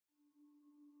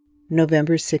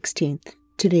November 16th.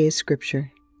 Today's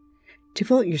Scripture.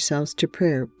 Devote yourselves to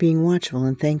prayer, being watchful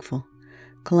and thankful.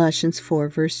 Colossians 4,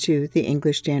 verse 2, the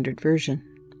English Standard Version.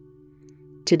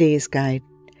 Today's Guide.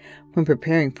 When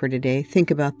preparing for today, think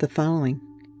about the following.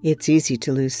 It's easy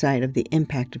to lose sight of the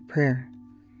impact of prayer.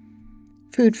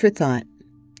 Food for thought.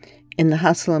 In the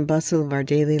hustle and bustle of our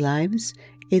daily lives,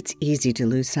 it's easy to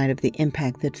lose sight of the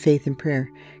impact that faith and prayer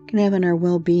can have on our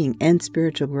well-being and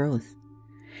spiritual growth.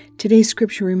 Today's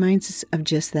scripture reminds us of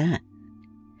just that.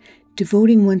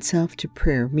 Devoting oneself to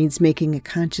prayer means making a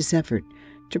conscious effort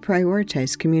to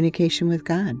prioritize communication with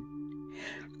God.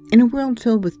 In a world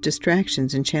filled with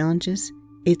distractions and challenges,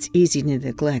 it's easy to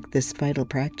neglect this vital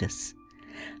practice.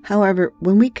 However,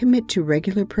 when we commit to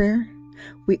regular prayer,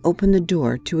 we open the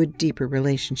door to a deeper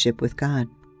relationship with God.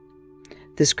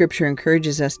 The scripture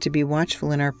encourages us to be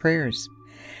watchful in our prayers.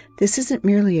 This isn't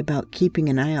merely about keeping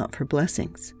an eye out for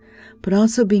blessings, but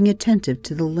also being attentive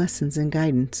to the lessons and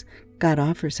guidance God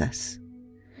offers us.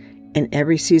 In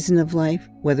every season of life,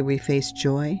 whether we face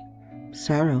joy,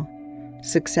 sorrow,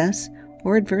 success,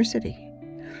 or adversity,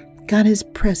 God is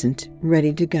present,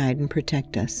 ready to guide and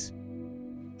protect us.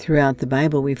 Throughout the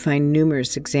Bible, we find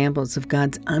numerous examples of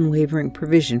God's unwavering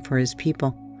provision for His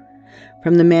people.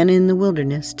 From the manna in the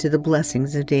wilderness to the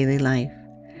blessings of daily life,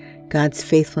 God's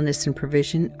faithfulness and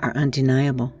provision are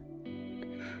undeniable.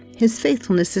 His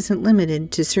faithfulness isn't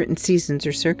limited to certain seasons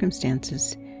or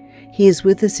circumstances. He is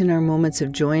with us in our moments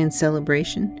of joy and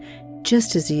celebration,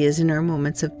 just as He is in our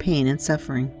moments of pain and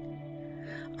suffering.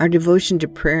 Our devotion to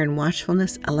prayer and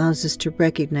watchfulness allows us to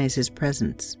recognize His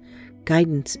presence,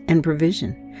 guidance, and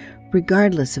provision,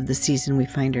 regardless of the season we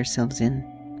find ourselves in.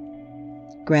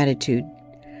 Gratitude.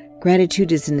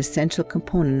 Gratitude is an essential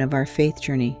component of our faith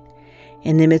journey.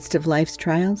 In the midst of life's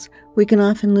trials, we can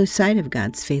often lose sight of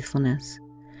God's faithfulness.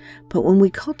 But when we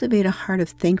cultivate a heart of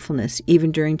thankfulness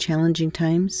even during challenging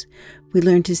times, we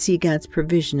learn to see God's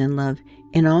provision and love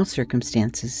in all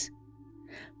circumstances.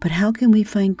 But how can we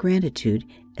find gratitude,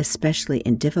 especially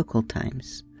in difficult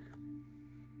times?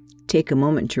 Take a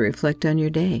moment to reflect on your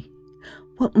day.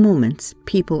 What moments,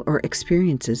 people, or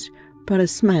experiences brought a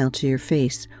smile to your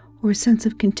face or a sense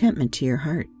of contentment to your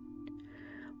heart?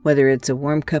 Whether it's a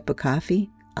warm cup of coffee,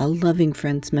 a loving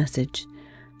friend's message,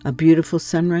 a beautiful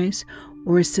sunrise,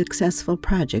 or a successful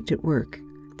project at work,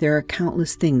 there are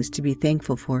countless things to be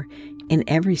thankful for in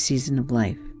every season of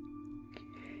life.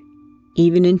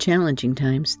 Even in challenging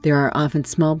times, there are often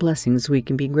small blessings we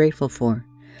can be grateful for,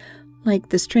 like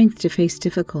the strength to face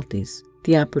difficulties,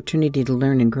 the opportunity to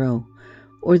learn and grow,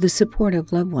 or the support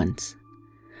of loved ones.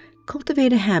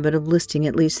 Cultivate a habit of listing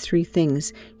at least 3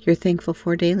 things you're thankful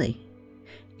for daily.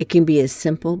 It can be a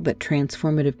simple but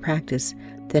transformative practice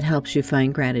that helps you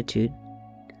find gratitude.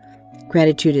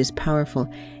 Gratitude is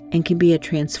powerful and can be a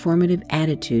transformative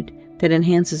attitude that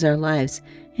enhances our lives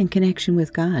and connection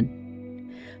with God.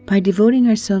 By devoting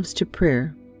ourselves to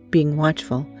prayer, being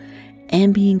watchful,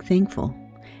 and being thankful,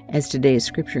 as today's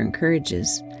scripture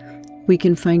encourages, we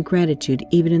can find gratitude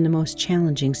even in the most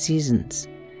challenging seasons.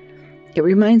 It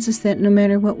reminds us that no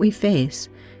matter what we face,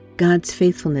 God's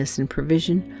faithfulness and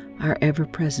provision are ever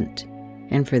present,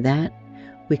 and for that,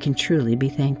 we can truly be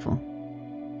thankful.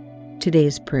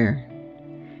 Today's prayer.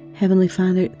 Heavenly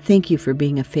Father, thank you for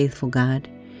being a faithful God,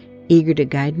 eager to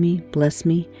guide me, bless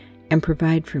me, and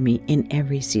provide for me in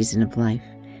every season of life.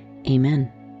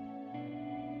 Amen.